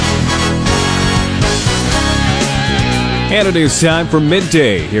And it is time for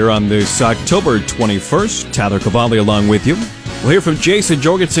Midday here on this October 21st. Tyler Cavalli along with you. We'll hear from Jason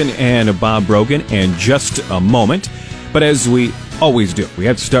Jorgensen and Bob Brogan in just a moment. But as we always do, we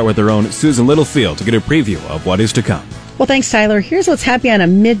have to start with our own Susan Littlefield to get a preview of what is to come. Well, thanks, Tyler. Here's what's happening on a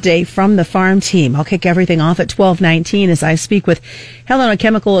midday from the farm team. I'll kick everything off at 12:19 as I speak with Helena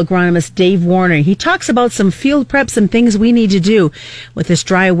Chemical agronomist Dave Warner. He talks about some field preps and things we need to do with this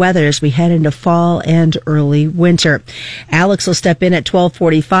dry weather as we head into fall and early winter. Alex will step in at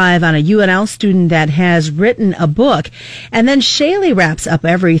 12:45 on a UNL student that has written a book. And then Shaylee wraps up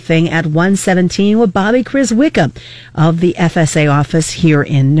everything at 1:17 with Bobby Chris-Wickham of the FSA office here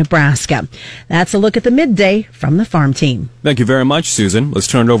in Nebraska. That's a look at the midday from the farm team. Thank you very much, Susan. Let's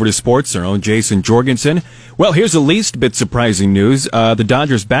turn it over to sports, our own Jason Jorgensen. Well, here's the least bit surprising news. The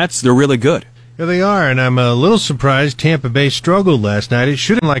Dodgers bats, they're really good. Yeah, they are, and I'm a little surprised Tampa Bay struggled last night. It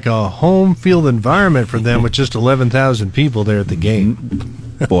should have been like a home field environment for them with just 11,000 people there at the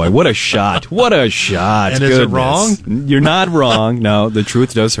game. Boy, what a shot. What a shot. And Goodness. is it wrong? You're not wrong. No, the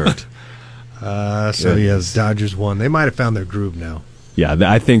truth does hurt. Yes, Dodgers won. They might have found their groove now. Yeah,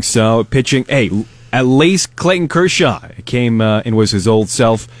 I think so. Pitching, at least Clayton Kershaw came and was his old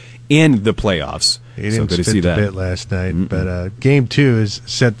self in the playoffs. He didn't spit the bit last night, but Game 2 is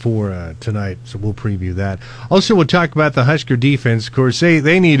set for tonight, so we'll preview that. Also, we'll talk about the Husker defense. Of course,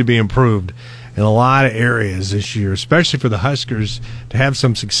 they need to be improved in a lot of areas this year, especially for the Huskers to have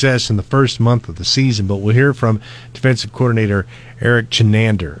some success in the first month of the season. But we'll hear from defensive coordinator Eric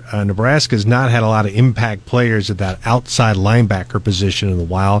Chinander. Nebraska's not had a lot of impact players at that outside linebacker position in a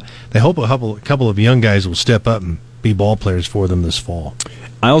while. They hope a couple of young guys will step up and be ball players for them this fall.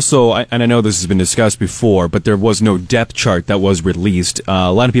 And I know this has been discussed before, but there was no depth chart that was released.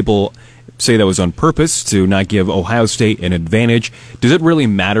 A lot of people say that was on purpose to not give Ohio State an advantage. Does it really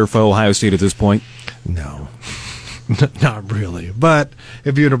matter for Ohio State at this point? No, not really. But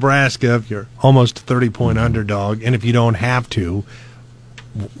if you're Nebraska, if you're almost a 30-point underdog, and if you don't have to,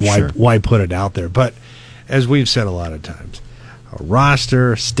 why put it out there? But as we've said a lot of times, a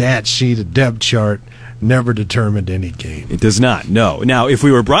roster, a stat sheet, a depth chart never determined any game. It does not, no. Now, if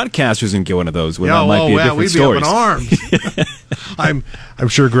we were broadcasters and get one of those, that might be a different story. We'd be up in arms. I'm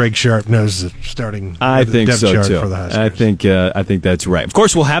sure Greg Sharp knows the starting depth chart for the Huskers. I think that's right. Of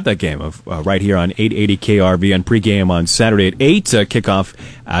course, we'll have that game right here on 880 KRV and pregame on Saturday at 8, kickoff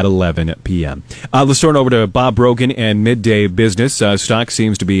at 11 p.m. Let's turn over to Bob Brogan and Midday Business. Stock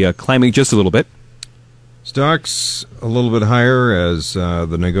seems to be climbing just a little bit. Stocks a little bit higher as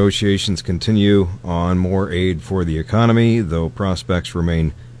the negotiations continue on more aid for the economy, though prospects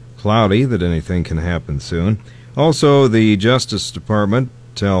remain cloudy that anything can happen soon. Also, the Justice Department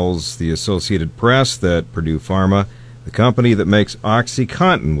tells the Associated Press that Purdue Pharma, the company that makes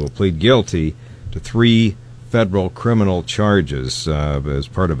OxyContin, will plead guilty to 3 federal criminal charges as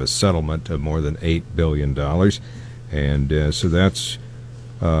part of a settlement of more than $8 billion. And so that's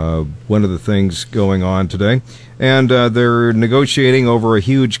one of the things going on today. And they're negotiating over a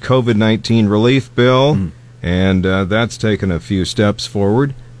huge COVID-19 relief bill, and that's taken a few steps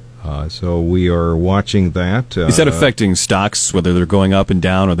forward. So we are watching that. Is that affecting stocks, whether they're going up and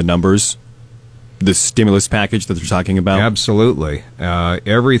down, or the numbers? The stimulus package that they're talking about? Absolutely.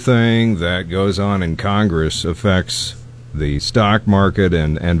 Everything that goes on in Congress affects the stock market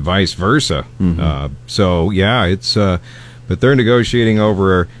and vice versa. It's... But they're negotiating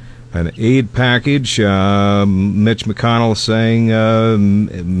over an aid package. Mitch McConnell saying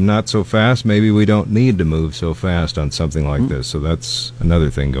not so fast. Maybe we don't need to move so fast on something like this. So that's another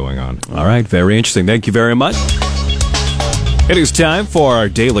thing going on. All right, very interesting. Thank you very much. It is time for our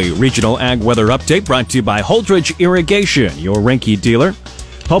daily regional ag weather update brought to you by Holdridge Irrigation, your Rinky dealer.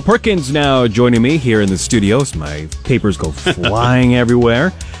 Paul Perkins now joining me here in the studios. My papers go flying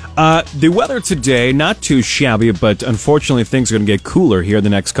everywhere. The weather today, not too shabby, but unfortunately things are going to get cooler here the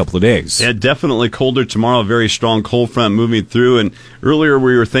next couple of days. Yeah, definitely colder tomorrow. Very strong cold front moving through. And earlier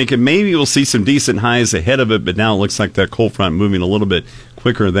we were thinking maybe we'll see some decent highs ahead of it, but now it looks like that cold front moving a little bit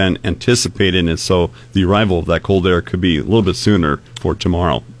quicker than anticipated. And so the arrival of that cold air could be a little bit sooner for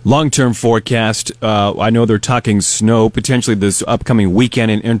tomorrow. Long-term forecast, I know they're talking snow potentially this upcoming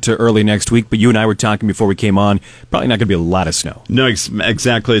weekend and into early next week, but you and I were talking before we came on, probably not going to be a lot of snow. No,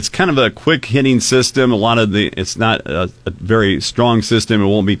 exactly. It's kind of a quick-hitting system. It's not a very strong system. It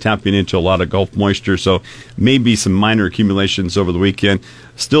won't be tapping into a lot of Gulf moisture, so maybe some minor accumulations over the weekend.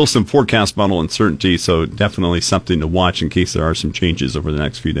 Still some forecast model uncertainty, so definitely something to watch in case there are some changes over the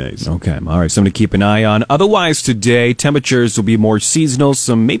next few days. Okay, all right, something to keep an eye on. Otherwise, today, temperatures will be more seasonal,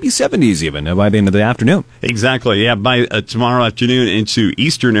 some maybe 70s even by the end of the afternoon. Exactly. Yeah, by tomorrow afternoon into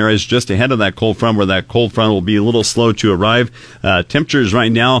eastern areas just ahead of that cold front, where that cold front will be a little slow to arrive. Temperatures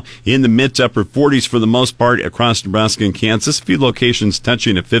right now in the mid to upper 40s for the most part across Nebraska and Kansas. A few locations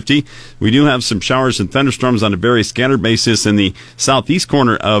touching at 50. We do have some showers and thunderstorms on a very scattered basis in the southeast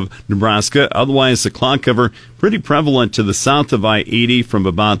corner of Nebraska. Otherwise, the cloud cover pretty prevalent to the south of I-80 from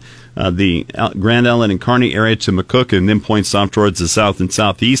about the Grand Island and Kearney area to McCook, and then points off towards the south and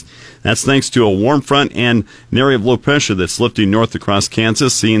southeast. That's thanks to a warm front and an area of low pressure that's lifting north across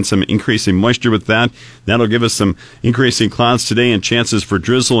Kansas, seeing some increasing moisture with that. That'll give us some increasing clouds today and chances for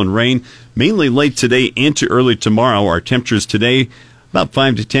drizzle and rain, mainly late today into early tomorrow. Our temperatures today about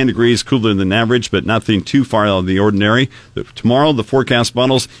 5 to 10 degrees cooler than average, but nothing too far out of the ordinary. Tomorrow, the forecast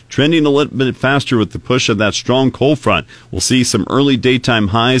models trending a little bit faster with the push of that strong cold front. We'll see some early daytime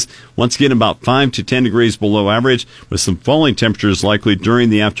highs, once again about 5 to 10 degrees below average, with some falling temperatures likely during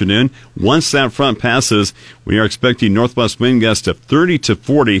the afternoon. Once that front passes, we are expecting northwest wind gusts of 30 to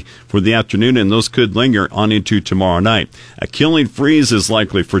 40 for the afternoon, and those could linger on into tomorrow night. A killing freeze is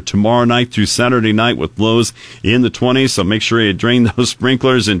likely for tomorrow night through Saturday night with lows in the 20s, so make sure you drain those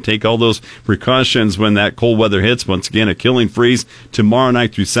sprinklers and take all those precautions when that cold weather hits. Once again, a killing freeze tomorrow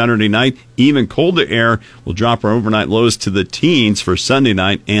night through Saturday night. Even colder air will drop our overnight lows to the teens for Sunday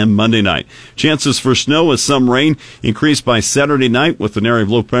night and Monday night. Chances for snow with some rain increase by Saturday night with an area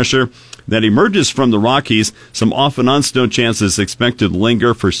of low pressure that emerges from the Rockies. Some off and on snow chances expected to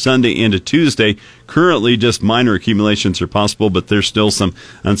linger for Sunday into Tuesday. Currently, just minor accumulations are possible, but there's still some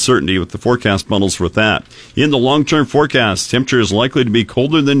uncertainty with the forecast models with that. In the long-term forecast, temperature is likely to be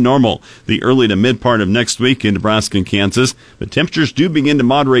colder than normal the early to mid part of next week in Nebraska and Kansas, but temperatures do begin to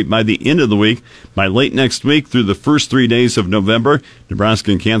moderate by the end of the week. By late next week through the first 3 days of November,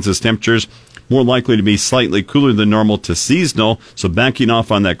 Nebraska and Kansas temperatures more likely to be slightly cooler than normal to seasonal, so backing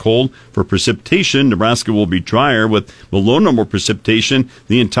off on that cold. For precipitation, Nebraska will be drier with below normal precipitation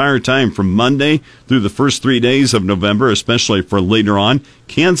the entire time from Monday through the first 3 days of November, especially for later on.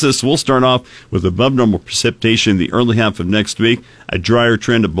 Kansas will start off with above normal precipitation the early half of next week. A drier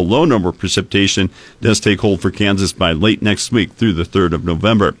trend of below normal precipitation does take hold for Kansas by late next week through the 3rd of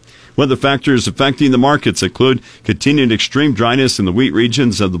November. Weather factors affecting the markets include continued extreme dryness in the wheat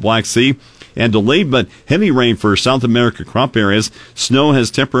regions of the Black Sea and delayed but heavy rain for South America crop areas. Snow has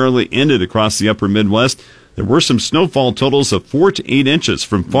temporarily ended across the upper Midwest. There were some snowfall totals of 4 to 8 inches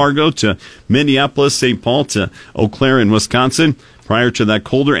from Fargo to Minneapolis, St. Paul to Eau Claire in Wisconsin. Prior to that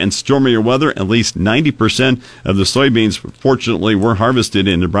colder and stormier weather, at least 90% of the soybeans, fortunately, were harvested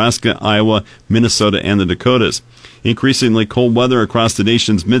in Nebraska, Iowa, Minnesota, and the Dakotas. Increasingly cold weather across the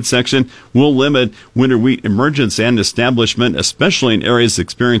nation's midsection will limit winter wheat emergence and establishment, especially in areas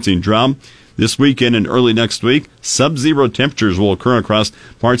experiencing drought. This weekend and early next week, sub-zero temperatures will occur across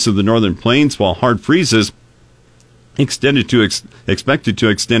parts of the northern plains, while hard freezes expected to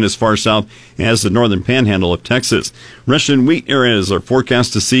extend as far south as the northern panhandle of Texas. Russian wheat areas are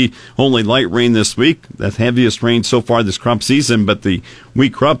forecast to see only light rain this week, the heaviest rain so far this crop season, but the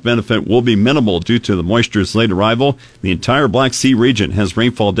wheat crop benefit will be minimal due to the moisture's late arrival. The entire Black Sea region has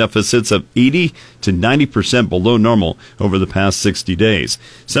rainfall deficits of 80 to 90% below normal over the past 60 days.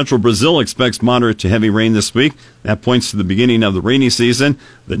 Central Brazil expects moderate to heavy rain this week. That points to the beginning of the rainy season.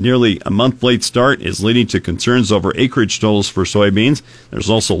 The nearly a month late start is leading to concerns over acreage totals for soybeans. There's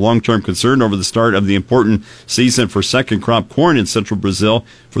also long-term concern over the start of the important season for second crop corn in central Brazil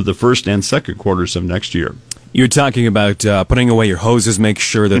for the first and second quarters of next year. You're talking about putting away your hoses, make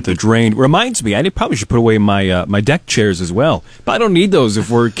sure that they're drained. Reminds me, I probably should put away my my deck chairs as well. But I don't need those if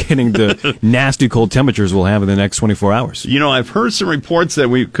we're getting the nasty cold temperatures we'll have in the next 24 hours. You know, I've heard some reports that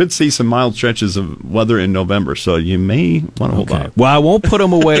we could see some mild stretches of weather in November, so you may want to hold on. Well, I won't put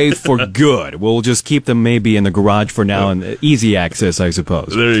them away for good. We'll just keep them maybe in the garage for now and easy access, I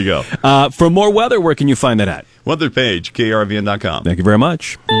suppose. There you go. For more weather, where can you find that at? Weather page, krvn.com. Thank you very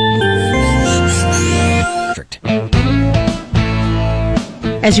much.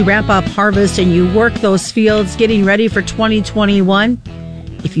 As you wrap up harvest and you work those fields getting ready for 2021,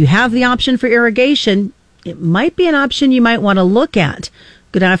 if you have the option for irrigation, it might be an option you might want to look at.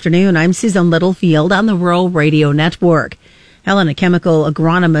 Good afternoon. I'm Susan Littlefield on the Rural Radio Network. Helena Chemical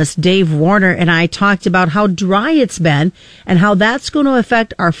agronomist Dave Warner and I talked about how dry it's been and how that's going to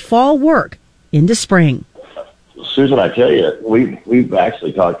affect our fall work into spring. Susan, I tell you, we've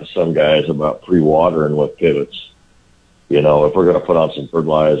actually talked to some guys about pre-watering with pivots. You know, if we're going to put on some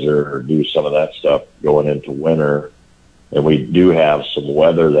fertilizer or do some of that stuff going into winter, and we do have some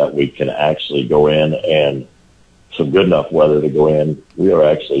weather that we can actually go in and some good enough weather to go in, we are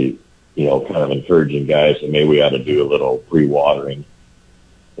actually kind of encouraging guys that maybe we ought to do a little pre-watering.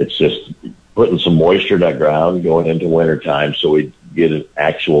 It's just putting some moisture in that ground going into wintertime so we get an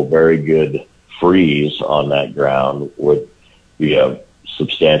actual very good freeze on that ground would be a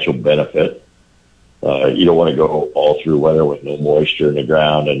substantial benefit. You don't want to go all through winter with no moisture in the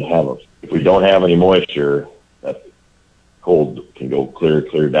ground and if we don't have any moisture, that cold can go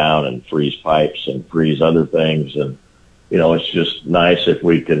clear down and freeze pipes and freeze other things. And, it's just nice if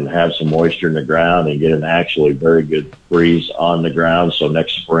we can have some moisture in the ground and get an actually very good freeze on the ground. So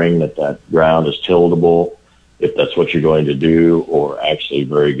next spring that ground is tillable, if that's what you're going to do, or actually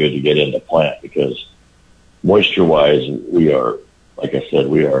very good to get into plant, because moisture-wise, we are, like I said,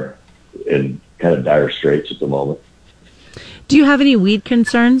 we are in kind of dire straits at the moment. Do you have any weed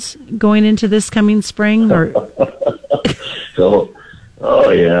concerns going into this coming spring? Or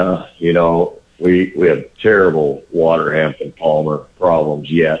yeah, we have terrible water hemp and palmer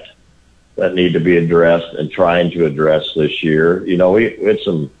problems yet that need to be addressed and trying to address this year. We had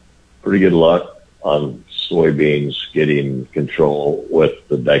some pretty good luck on soybeans getting control with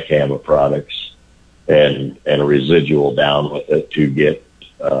the dicamba products and a residual down with it to get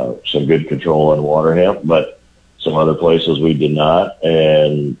some good control on water hemp, but some other places we did not,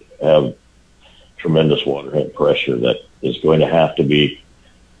 and have tremendous water hemp pressure that is going to have to be,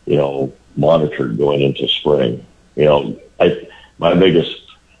 monitored going into spring. My biggest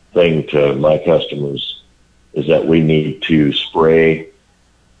thing to my customers is that we need to spray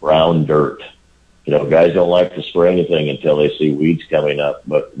brown dirt. Guys don't like to spray anything until they see weeds coming up,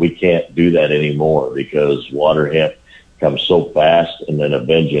 but we can't do that anymore because water hemp comes so fast and then a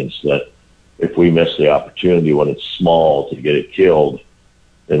vengeance that if we miss the opportunity when it's small to get it killed,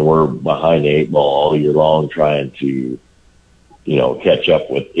 then we're behind the 8 ball all year long trying to, catch up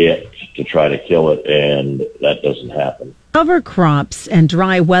with it to try to kill it, and that doesn't happen. Cover crops and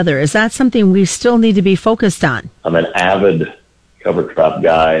dry weather, is that something we still need to be focused on? I'm an avid cover crop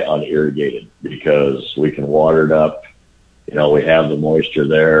guy on irrigated because we can water it up. We have the moisture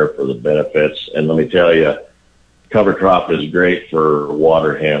there for the benefits. And let me tell you, cover crop is great for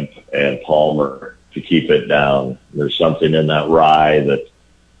water hemp and palmer to keep it down. There's something in that rye that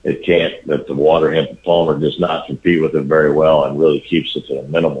that the water hemp and palmer does not compete with it very well and really keeps it to a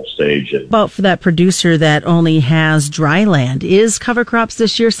minimal stage. About for that producer that only has dry land, is cover crops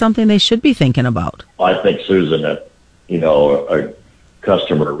this year something they should be thinking about? I think, Susan, that, a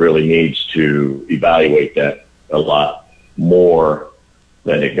customer really needs to evaluate that a lot more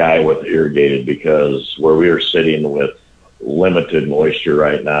than a guy with irrigated, because where we are sitting with limited moisture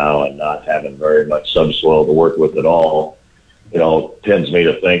right now and not having very much subsoil to work with at all, tends me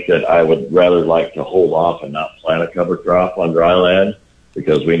to think that I would rather like to hold off and not plant a cover crop on dry land,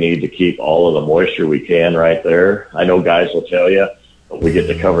 because we need to keep all of the moisture we can right there. I know guys will tell you, we get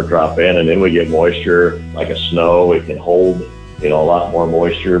the cover crop in and then we get moisture like a snow, we can hold, a lot more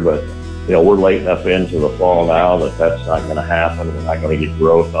moisture, but we're late enough into the fall now that that's not going to happen. We're not going to get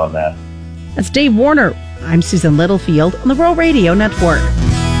growth on that. That's Dave Warner. I'm Susan Littlefield on the Rural Radio Network.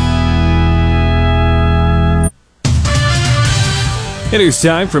 It is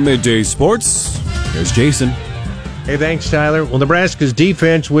time for Midday Sports. Here's Jason. Hey, thanks, Tyler. Well, Nebraska's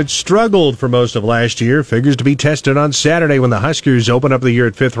defense, which struggled for most of last year, figures to be tested on Saturday when the Huskers open up the year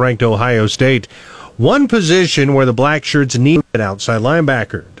at 5th-ranked Ohio State. One position where the Black Shirts need an outside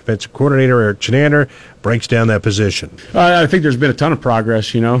linebacker. Defensive coordinator Eric Chinander breaks down that position. I think there's been a ton of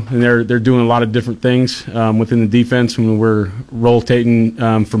progress, and they're doing a lot of different things within the defense. When we're rotating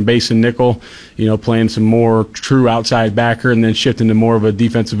from base and nickel, playing some more true outside backer, and then shifting to more of a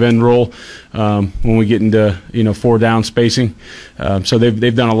defensive end role when we get into 4-down spacing. So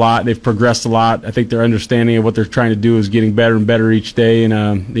they've done a lot. They've progressed a lot. I think their understanding of what they're trying to do is getting better and better each day,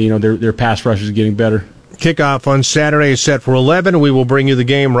 and their pass rush is getting better. Kickoff on Saturday is set for 11. We will bring you the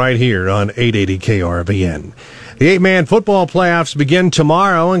game right here on 880 KRVN. The 8-man football playoffs begin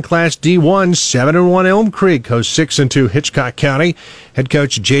tomorrow in Class D1. 7-1 Elm Creek hosts 6-2 Hitchcock County. Head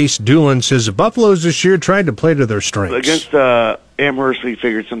coach Jace Doolin says the Buffaloes this year tried to play to their strengths. Against Amherst, we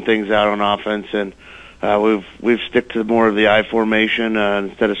figured some things out on offense, and we've stick to more of the I formation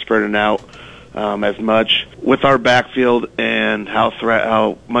instead of spreading out as much. With our backfield and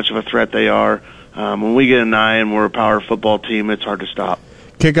how much of a threat they are, when we get an eye and we're a power football team, it's hard to stop.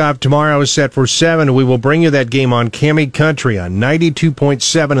 Kickoff tomorrow is set for 7. We will bring you that game on Cami Country on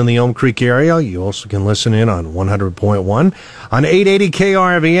 92.7 in the Elm Creek area. You also can listen in on 100.1. On 880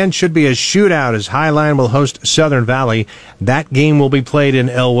 KRVN should be a shootout as Highline will host Southern Valley. That game will be played in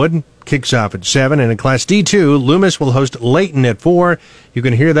Elwood. Kicks off at 7. And in Class D2, Loomis will host Layton at 4. You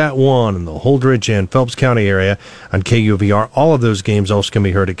can hear that one in the Holdridge and Phelps County area on KUVR. All of those games also can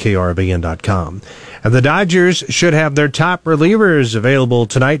be heard at KRVN.com. And the Dodgers should have their top relievers available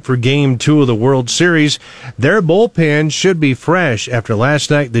tonight for Game 2 of the World Series. Their bullpen should be fresh after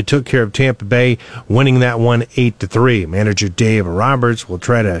last night they took care of Tampa Bay, winning that one 8-3. Manager Dave Roberts will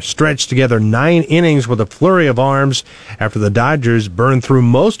try to stretch together 9 innings with a flurry of arms after the Dodgers burned through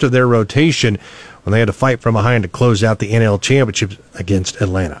most of their rotation when they had to fight from behind to close out the NL Championship against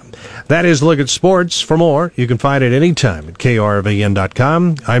Atlanta. That is Look at Sports. For more, you can find it anytime at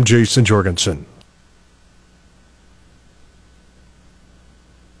KRVN.com. I'm Jason Jorgensen.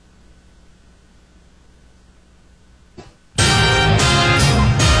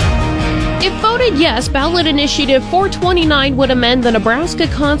 If voted yes, ballot initiative 429 would amend the Nebraska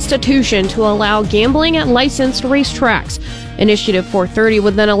Constitution to allow gambling at licensed racetracks. Initiative 430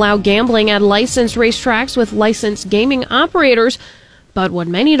 would then allow gambling at licensed racetracks with licensed gaming operators. But what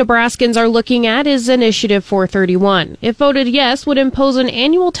many Nebraskans are looking at is Initiative 431. If voted yes, would impose an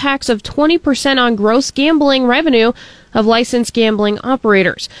annual tax of 20% on gross gambling revenue of licensed gambling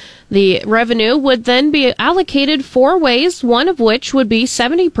operators. The revenue would then be allocated 4 ways, one of which would be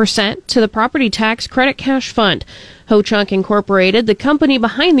 70% to the Property Tax Credit Cash Fund. Ho-Chunk Incorporated, the company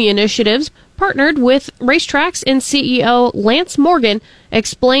behind the initiatives, partnered with Racetracks, and CEO Lance Morgan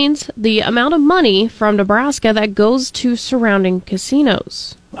explains the amount of money from Nebraska that goes to surrounding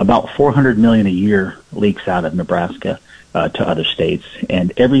casinos. About $400 million a year leaks out of Nebraska to other states,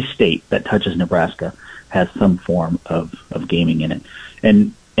 and every state that touches Nebraska has some form of gaming in it.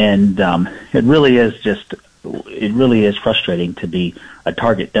 And it really is frustrating to be a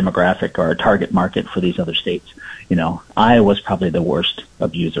target demographic or a target market for these other states. You know, Iowa's probably the worst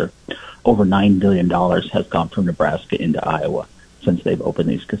abuser. Over $9 billion has gone from Nebraska into Iowa since they've opened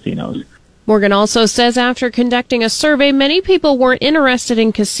these casinos. Morgan also says after conducting a survey, many people weren't interested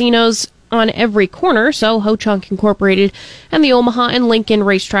in casinos on every corner, so Ho-Chunk Incorporated and the Omaha and Lincoln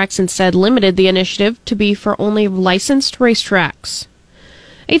racetracks instead limited the initiative to be for only licensed racetracks.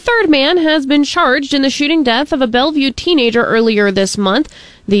 A third man has been charged in the shooting death of a Bellevue teenager earlier this month.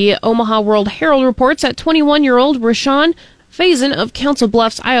 The Omaha World Herald reports that 21-year-old Rashawn Faison of Council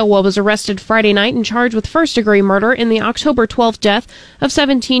Bluffs, Iowa, was arrested Friday night and charged with first-degree murder in the October 12th death of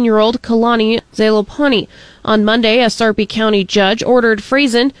 17-year-old Kalani Zelopani. On Monday, a Sarpy County judge ordered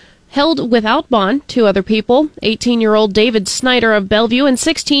Faison held without bond. 2 other people, 18-year-old David Snyder of Bellevue and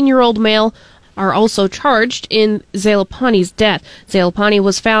 16-year-old male, are also charged in Zelopani's death. Zelopani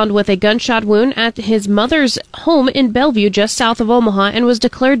was found with a gunshot wound at his mother's home in Bellevue, just south of Omaha, and was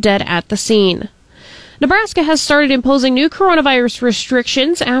declared dead at the scene. Nebraska has started imposing new coronavirus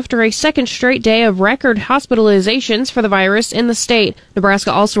restrictions after a second straight day of record hospitalizations for the virus in the state.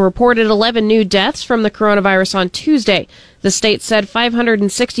 Nebraska also reported 11 new deaths from the coronavirus on Tuesday. The state said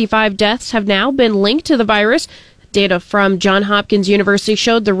 565 deaths have now been linked to the virus. Data from Johns Hopkins University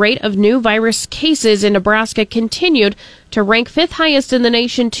showed the rate of new virus cases in Nebraska continued to rank 5th highest in the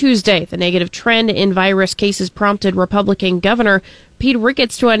nation Tuesday. The negative trend in virus cases prompted Republican Governor Pete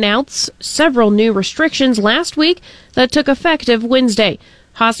Ricketts to announce several new restrictions last week that took effective Wednesday.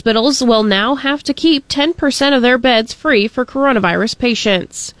 Hospitals will now have to keep 10% of their beds free for coronavirus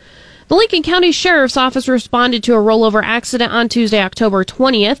patients. The Lincoln County Sheriff's Office responded to a rollover accident on Tuesday, October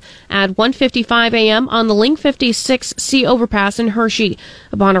 20th at 1:55 a.m. on the Link 56C overpass in Hershey.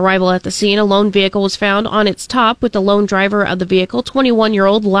 Upon arrival at the scene, a lone vehicle was found on its top with the lone driver of the vehicle,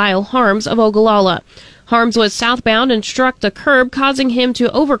 21-year-old Lyle Harms of Ogallala. Harms was southbound and struck the curb, causing him to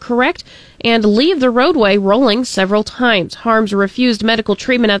overcorrect and leave the roadway, rolling several times. Harms refused medical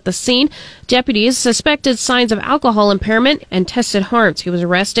treatment at the scene. Deputies suspected signs of alcohol impairment and tested Harms. He was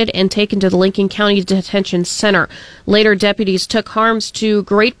arrested and taken to the Lincoln County Detention Center. Later, deputies took Harms to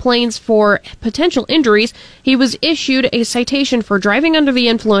Great Plains for potential injuries. He was issued a citation for driving under the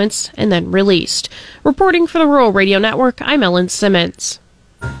influence and then released. Reporting for the Rural Radio Network, I'm Ellen Simmons.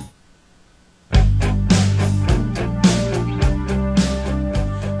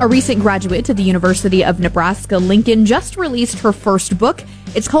 A recent graduate of the University of Nebraska-Lincoln just released her first book.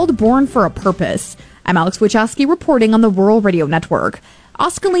 It's called Born for a Purpose. I'm Alex Wachowski reporting on the Rural Radio Network.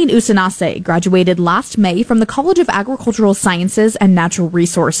 Oskaline Usanase graduated last May from the College of Agricultural Sciences and Natural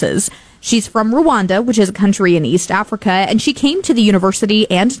Resources. She's from Rwanda, which is a country in East Africa, and she came to the university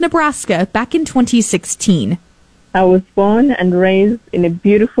and Nebraska back in 2016. I was born and raised in a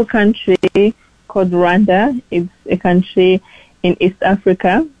beautiful country called Rwanda. It's a country in East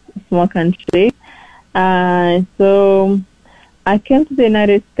Africa, a small country. So I came to the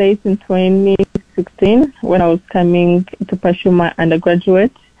United States in 2016 when I was coming to pursue my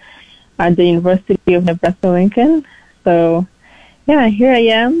undergraduate at the University of Nebraska-Lincoln. So Yeah, here I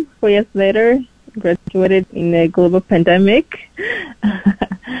am 4 years later, graduated in a global pandemic.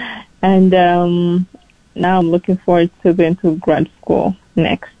 And now I'm looking forward to going to grad school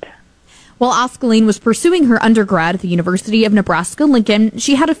next. While Oscaline was pursuing her undergrad at the University of Nebraska-Lincoln,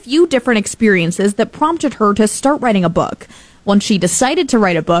 she had a few different experiences that prompted her to start writing a book. Once she decided to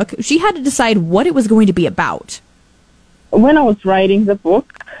write a book, she had to decide what it was going to be about. When I was writing the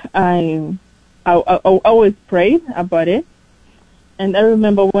book, I always prayed about it. And I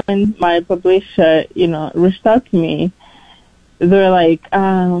remember when my publisher, reached out to me, they were like,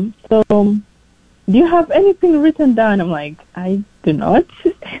 so do you have anything written down? I'm like, I do not.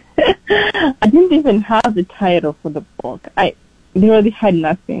 I didn't even have the title for the book. They really had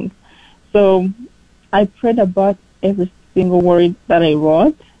nothing. So I prayed about every single word that I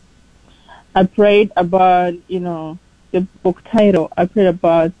wrote. I prayed about, the book title. I prayed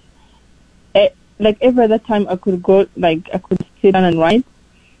about it. Like every other time I could go, I could sit down and write.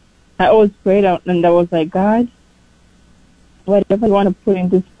 I always prayed out, and I was like, God, whatever you want to put in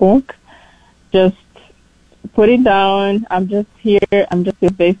this book, just put it down. I'm just here. I'm just a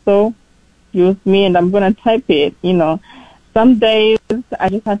vessel. Use me, and I'm going to type it. Some days I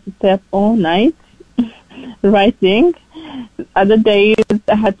just have to stay up all night writing. Other days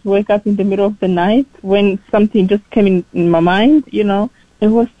I had to wake up in the middle of the night when something just came in my mind, It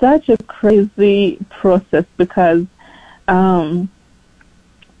was such a crazy process because most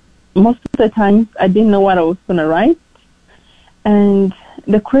of the times I didn't know what I was going to write. And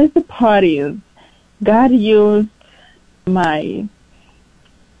the crazy part is God used my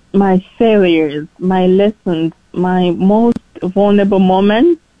failures, my lessons, my most vulnerable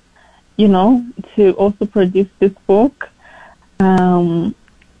moments, to also produce this book.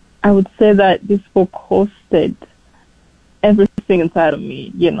 I would say that this book hosted everything inside of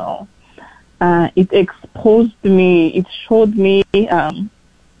me, It exposed me, it showed me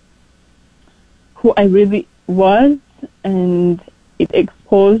who I really was, and it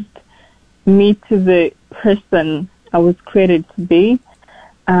exposed me to the person I was created to be.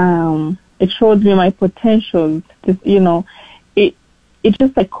 It showed me my potentials. It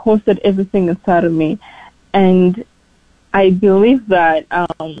just hosted everything inside of me, and I believe that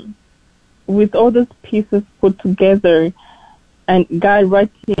with all those pieces put together, and God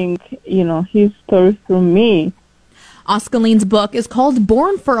writing, His story through me. Oscaline's book is called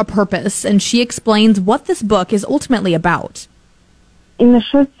Born for a Purpose, and she explains what this book is ultimately about. In a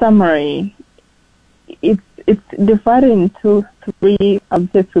short summary, it's divided into three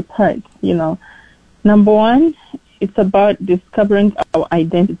parts, Number one, it's about discovering our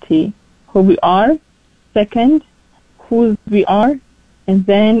identity, who we are. Second, who we are. And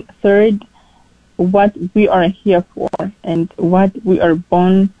then third, what we are here for and what we are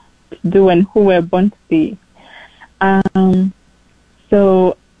born to do and who we're born to be.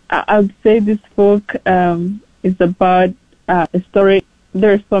 So I would say this book is about a story.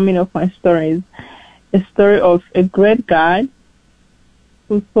 There are so many of my stories. A story of a great God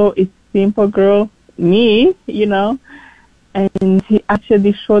who saw a simple girl, me, and He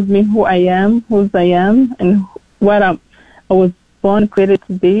actually showed me who I am, whose I am, and what I was born created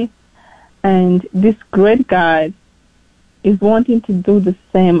to be. And this great God is wanting to do the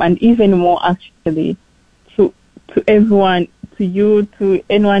same and even more, actually, to everyone, to you, to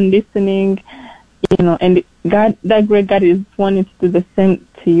anyone listening, and God, that great God is wanting to do the same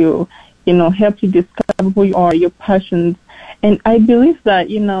to you, help you discover who you are, your passions. And I believe that,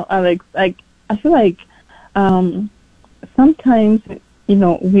 Alex, I feel like sometimes,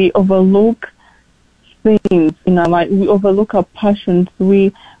 we overlook things in our life. We overlook our passions.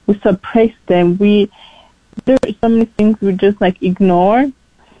 We suppress them. There are so many things we just ignore,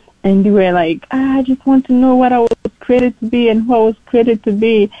 and we're like, I just want to know what I was created to be and who I was created to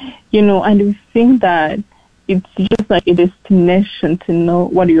be, and we think that it's just like a destination to know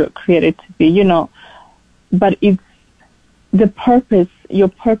what you're created to be, but it's the purpose. Your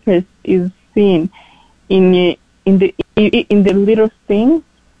purpose is seen in the little things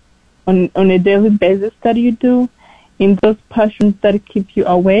on a daily basis that you do, in those passions that keep you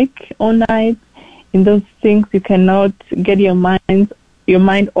awake all night, in those things you cannot get your mind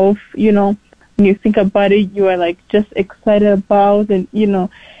off, when you think about it, you are just excited about, and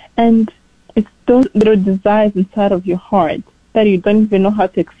and it's those little desires inside of your heart that you don't even know how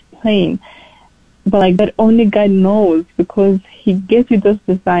to explain, but that only God knows, because He gave you those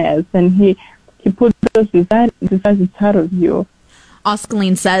desires, and He put those desires inside of you.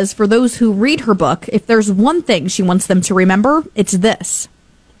 Oscaline says for those who read her book, if there's one thing she wants them to remember, it's this.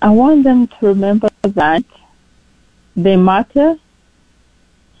 I want them to remember that they matter,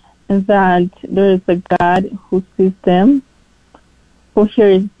 and that there is a God who sees them, who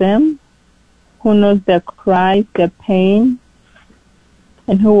hears them, who knows their cries, their pain,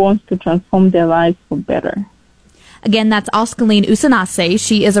 and who wants to transform their lives for better. Again, that's Oscaline Usanase.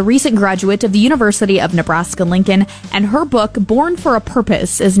 She is a recent graduate of the University of Nebraska-Lincoln, and her book, Born for a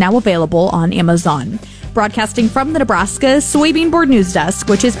Purpose, is now available on Amazon. Broadcasting from the Nebraska Soybean Board News Desk,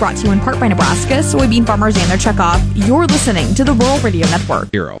 which is brought to you in part by Nebraska soybean farmers and their checkoff, you're listening to the Rural Radio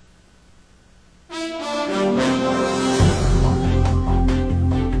Network. Hero.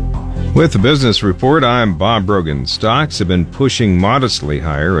 With the Business Report, I'm Bob Brogan. Stocks have been pushing modestly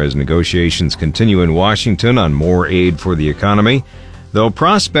higher as negotiations continue in Washington on more aid for the economy, though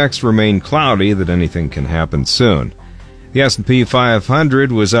prospects remain cloudy that anything can happen soon. The S&P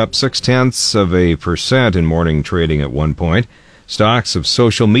 500 was up 0.6% in morning trading at one point. Stocks of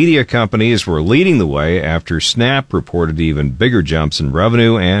social media companies were leading the way after Snap reported even bigger jumps in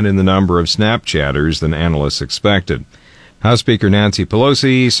revenue and in the number of Snapchatters than analysts expected. House Speaker Nancy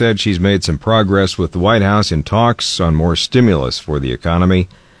Pelosi said she's made some progress with the White House in talks on more stimulus for the economy,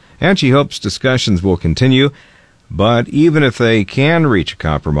 and she hopes discussions will continue, but even if they can reach a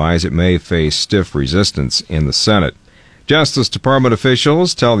compromise, it may face stiff resistance in the Senate. Justice Department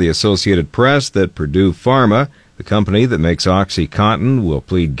officials tell the Associated Press that Purdue Pharma, the company that makes OxyContin, will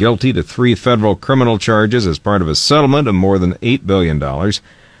plead guilty to 3 federal criminal charges as part of a settlement of more than $8 billion.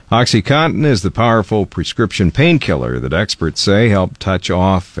 OxyContin is the powerful prescription painkiller that experts say helped touch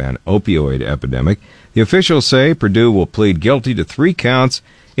off an opioid epidemic. The officials say Purdue will plead guilty to 3 counts,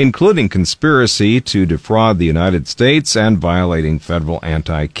 including conspiracy to defraud the United States and violating federal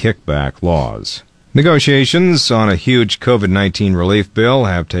anti-kickback laws. Negotiations on a huge COVID-19 relief bill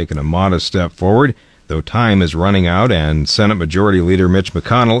have taken a modest step forward, though time is running out and Senate Majority Leader Mitch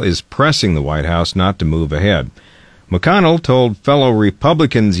McConnell is pressing the White House not to move ahead. McConnell told fellow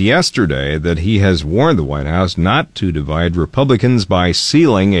Republicans yesterday that he has warned the White House not to divide Republicans by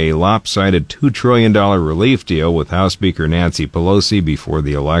sealing a lopsided $2 trillion relief deal with House Speaker Nancy Pelosi before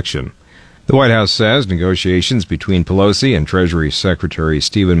the election. The White House says negotiations between Pelosi and Treasury Secretary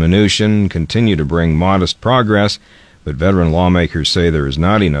Steven Mnuchin continue to bring modest progress, but veteran lawmakers say there is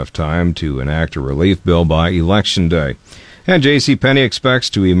not enough time to enact a relief bill by Election Day. And JCPenney expects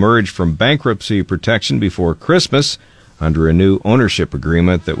to emerge from bankruptcy protection before Christmas under a new ownership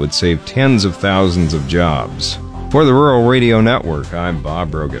agreement that would save tens of thousands of jobs. For the Rural Radio Network, I'm Bob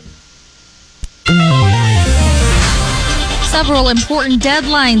Brogan. Several important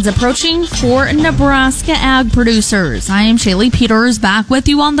deadlines approaching for Nebraska ag producers. I am Shaylee Peters, back with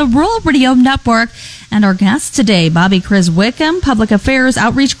you on the Rural Radio Network. And our guest today, Bobby Chris Wickham, Public Affairs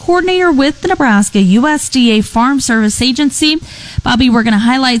Outreach Coordinator with the Nebraska USDA Farm Service Agency. Bobby, we're going to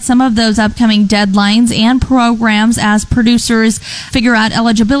highlight some of those upcoming deadlines and programs as producers figure out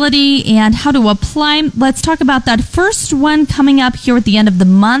eligibility and how to apply. Let's talk about that first one coming up here at the end of the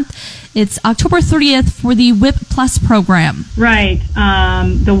month. It's October 30th for the WIP Plus program. Right.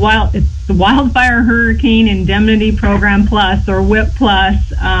 It's the Wildfire Hurricane Indemnity Program Plus, or WIP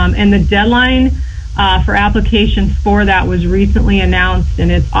Plus, and the deadline for applications for that was recently announced, and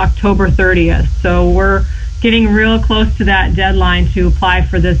it's October 30th. So we're getting real close to that deadline to apply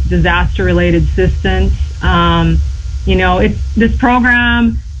for this disaster-related assistance. It's this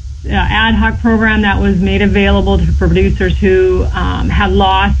program, ad hoc program that was made available to producers who had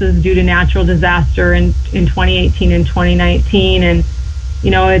losses due to natural disaster in 2018 and 2019, and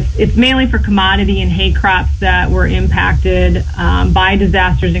it's mainly for commodity and hay crops that were impacted by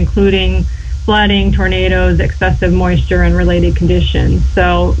disasters, including flooding, tornadoes, excessive moisture, and related conditions.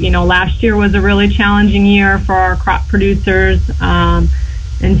 So, last year was a really challenging year for our crop producers. And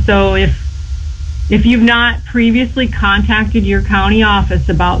so if you've not previously contacted your county office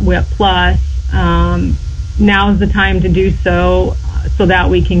about WIP Plus, now's the time to do so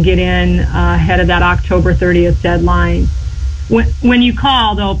that we can get in ahead of that October 30th deadline. When you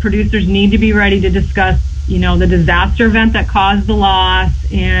call, though, producers need to be ready to discuss the disaster event that caused the loss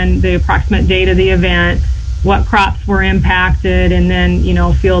and the approximate date of the event, what crops were impacted, and then,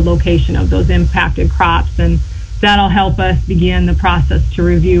 field location of those impacted crops. And that'll help us begin the process to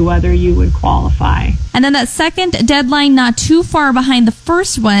review whether you would qualify. And then that second deadline, not too far behind the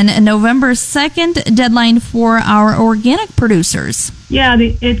first one, November 2nd deadline for our organic producers. Yeah,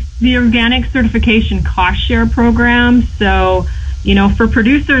 it's the Organic Certification Cost Share Program. So, for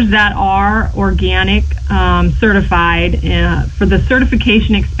producers that are organic certified, for the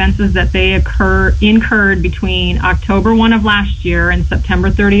certification expenses that they incurred between October 1 of last year and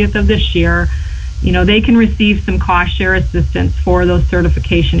September 30th of this year, they can receive some cost share assistance for those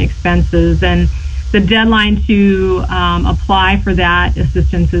certification expenses. And the deadline to apply for that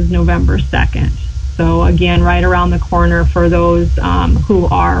assistance is November 2nd. So again, right around the corner for those who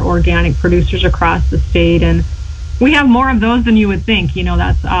are organic producers across the state. And we have more of those than you would think. You know,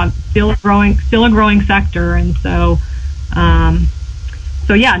 that's still a growing sector. And so,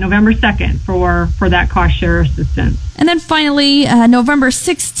 yeah, November 2nd for that cost share assistance. And then finally, November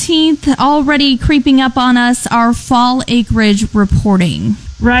 16th, already creeping up on us, our fall acreage reporting.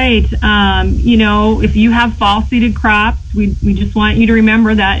 Right. You know, if you have fall seeded crops, we just want you to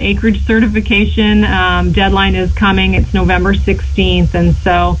remember that acreage certification deadline is coming. It's November 16th. And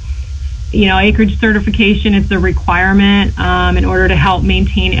so, you know, acreage certification, it's a requirement in order to help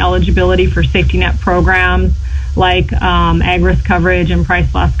maintain eligibility for safety net programs like ag-risk coverage and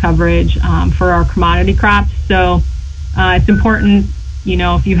price loss coverage for our commodity crops. So it's important, you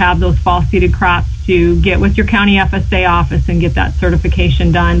know, if you have those fall seeded crops, to get with your county FSA office and get that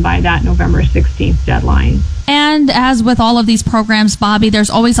certification done by that November 16th deadline. And as with all of these programs, Bobby,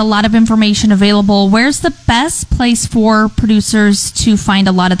 there's always a lot of information available. Where's the best place for producers to find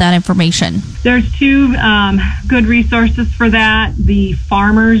a lot of that information? There's two good resources for that. The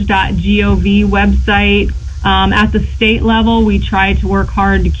farmers.gov website. At the state level, we try to work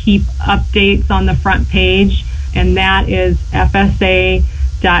hard to keep updates on the front page, and that is fsa.usda.gov/NE.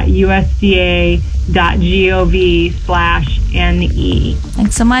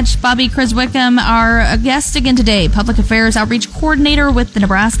 Thanks so much, Bobby Criswickham, our guest again today, Public Affairs Outreach Coordinator with the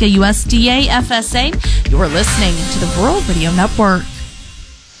Nebraska USDA FSA. You're listening to the Rural Radio Network.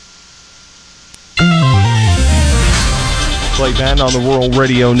 Clay Patton on the Rural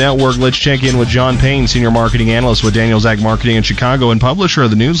Radio Network. Let's check in with John Payne, Senior Marketing Analyst with Daniels Ag Marketing in Chicago and publisher of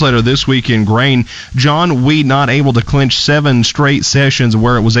the newsletter This Week in Grain. John, wheat not able to clinch 7 straight sessions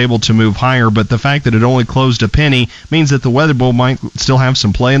where it was able to move higher, but the fact that it only closed a penny means that the Weather Bull might still have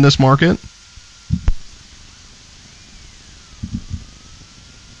some play in this market?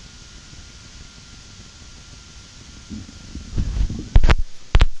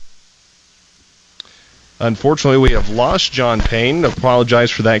 Unfortunately, we have lost John Payne.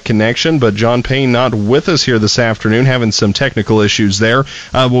 Apologize for that connection, but John Payne not with us here this afternoon, having some technical issues there.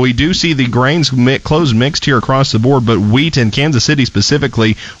 Well, we do see the grains close mixed here across the board, but wheat in Kansas City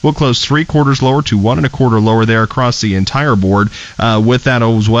specifically will close 3/4 lower to 1 1/4 lower there across the entire board. With that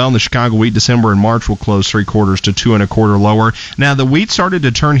as well, in the Chicago wheat, December and March will close 3/4 to 2 1/4 lower. Now, the wheat started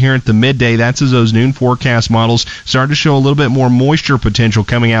to turn here at the midday. That's as those noon forecast models started to show a little bit more moisture potential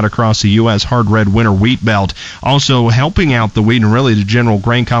coming out across the U.S. hard red winter wheat belt. Also helping out the wheat and really the general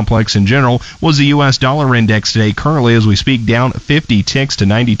grain complex in general was the U.S. dollar index today. Currently, as we speak, down 50 ticks to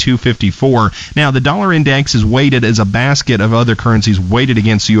 92.54. Now, the dollar index is weighted as a basket of other currencies weighted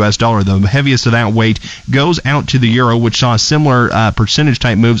against the U.S. dollar. The heaviest of that weight goes out to the euro, which saw similar percentage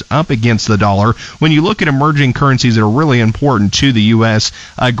type moves up against the dollar. When you look at emerging currencies that are really important to the U.S.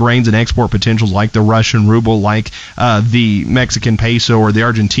 Grains and export potentials, like the Russian ruble, like the Mexican peso or the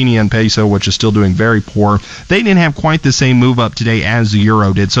Argentinian peso, which is still doing very poor, they didn't have quite the same move up today as the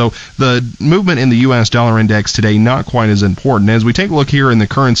euro did. So the movement in the U.S. dollar index today not quite as important. As we take a look here in the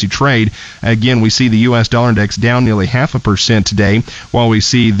currency trade, again, we see the U.S. dollar index down nearly 0.5% today, while we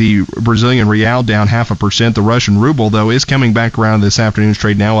see the Brazilian real down 0.5%. The Russian ruble, though, is coming back around this afternoon's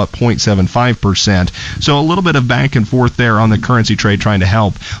trade, now up 0.75%. So a little bit of back and forth there on the currency trade trying to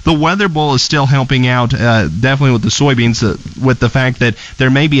help. The Weather Bull is still helping out, definitely with the soybeans, with the fact that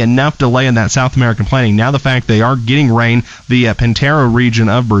there may be enough delay in that South American planting. Now the fact they are getting rain, the Pantera region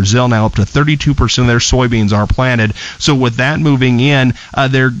of Brazil, now up to 32% of their soybeans are planted. So with that moving in,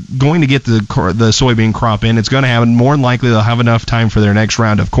 they're going to get the soybean crop in. It's going to happen. More than likely, they'll have enough time for their next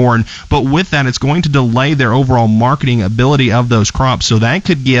round of corn. But with that, it's going to delay their overall marketing ability of those crops. So that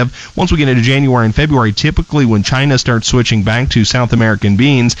could give, once we get into January and February, typically when China starts switching back to South American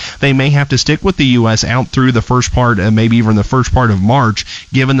beans, they may have to stick with the U.S. out through the first part, maybe even the first part of March,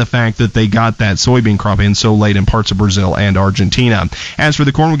 given the fact that they got that soybean crop in so late in parts of Brazil and Argentina. As for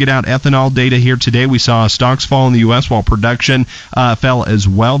the corn, we get out ethanol data here today. We saw stocks fall in the U.S. while production fell as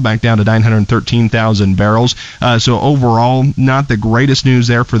well, back down to 913,000 barrels. So overall, not the greatest news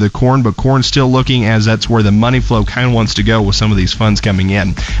there for the corn, but corn still looking as that's where the money flow kind of wants to go with some of these funds coming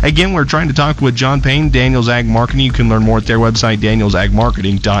in. Again, we're trying to talk with John Payne, Daniels Ag Marketing. You can learn more at their website,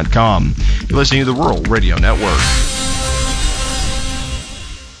 danielsagmarketing.com. You're listening to the Rural Radio Network.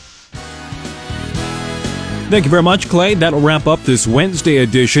 Thank you very much, Clay. That'll wrap up this Wednesday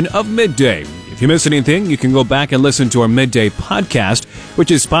edition of Midday. If you miss anything, you can go back and listen to our Midday podcast, which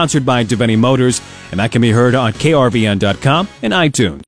is sponsored by Devaney Motors, and that can be heard on krvn.com and iTunes.